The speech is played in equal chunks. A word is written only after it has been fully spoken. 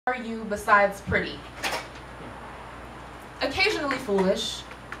Are you besides pretty? Occasionally foolish,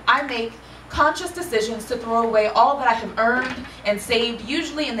 I make conscious decisions to throw away all that I have earned and saved,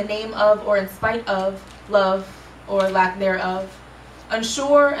 usually in the name of or in spite of love or lack thereof.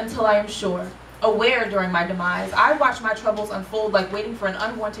 Unsure until I am sure, aware during my demise, I watch my troubles unfold like waiting for an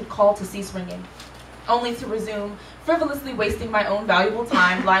unwanted call to cease ringing, only to resume, frivolously wasting my own valuable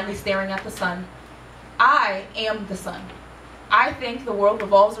time, blindly staring at the sun. I am the sun. I think the world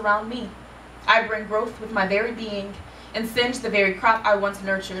revolves around me. I bring growth with my very being and singe the very crop I once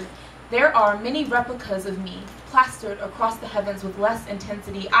nurtured. There are many replicas of me, plastered across the heavens with less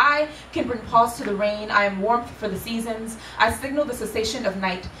intensity. I can bring pause to the rain. I am warmth for the seasons. I signal the cessation of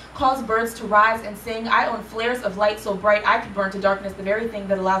night, cause birds to rise and sing. I own flares of light so bright I can burn to darkness the very thing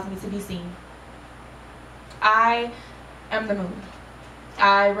that allows me to be seen. I am the moon.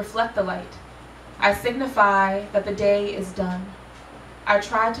 I reflect the light. I signify that the day is done. I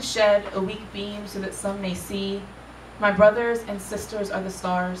try to shed a weak beam so that some may see. My brothers and sisters are the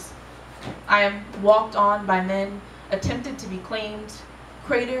stars. I am walked on by men, attempted to be claimed.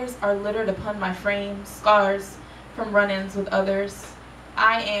 Craters are littered upon my frame, scars from run-ins with others.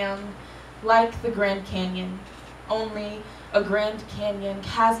 I am like the Grand Canyon, only a Grand Canyon,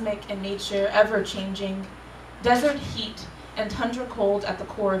 chasmic in nature, ever-changing. Desert heat and tundra cold at the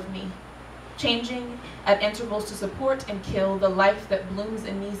core of me, changing at intervals to support and kill the life that blooms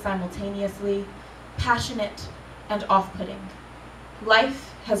in me simultaneously, passionate and off-putting.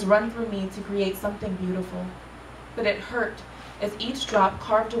 Life has run through me to create something beautiful, but it hurt as each drop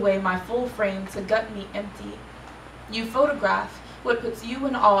carved away my full frame to gut me empty. You photograph what puts you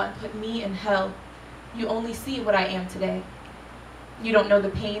in awe and put me in hell. You only see what I am today. You don't know the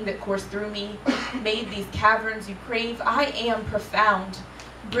pain that coursed through me, made these caverns you crave. I am profound,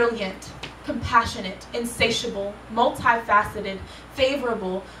 brilliant, compassionate, insatiable, multifaceted,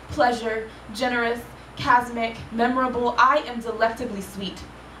 favorable, pleasure, generous, chasmic, memorable. I am delectably sweet.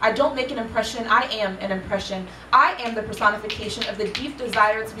 I don't make an impression, I am an impression. I am the personification of the deep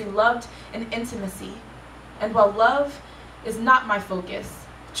desire to be loved in intimacy. And while love is not my focus,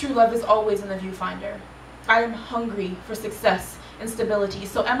 true love is always in the viewfinder. I am hungry for success and stability.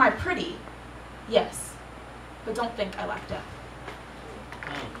 So am I pretty? Yes. But don't think I lack depth.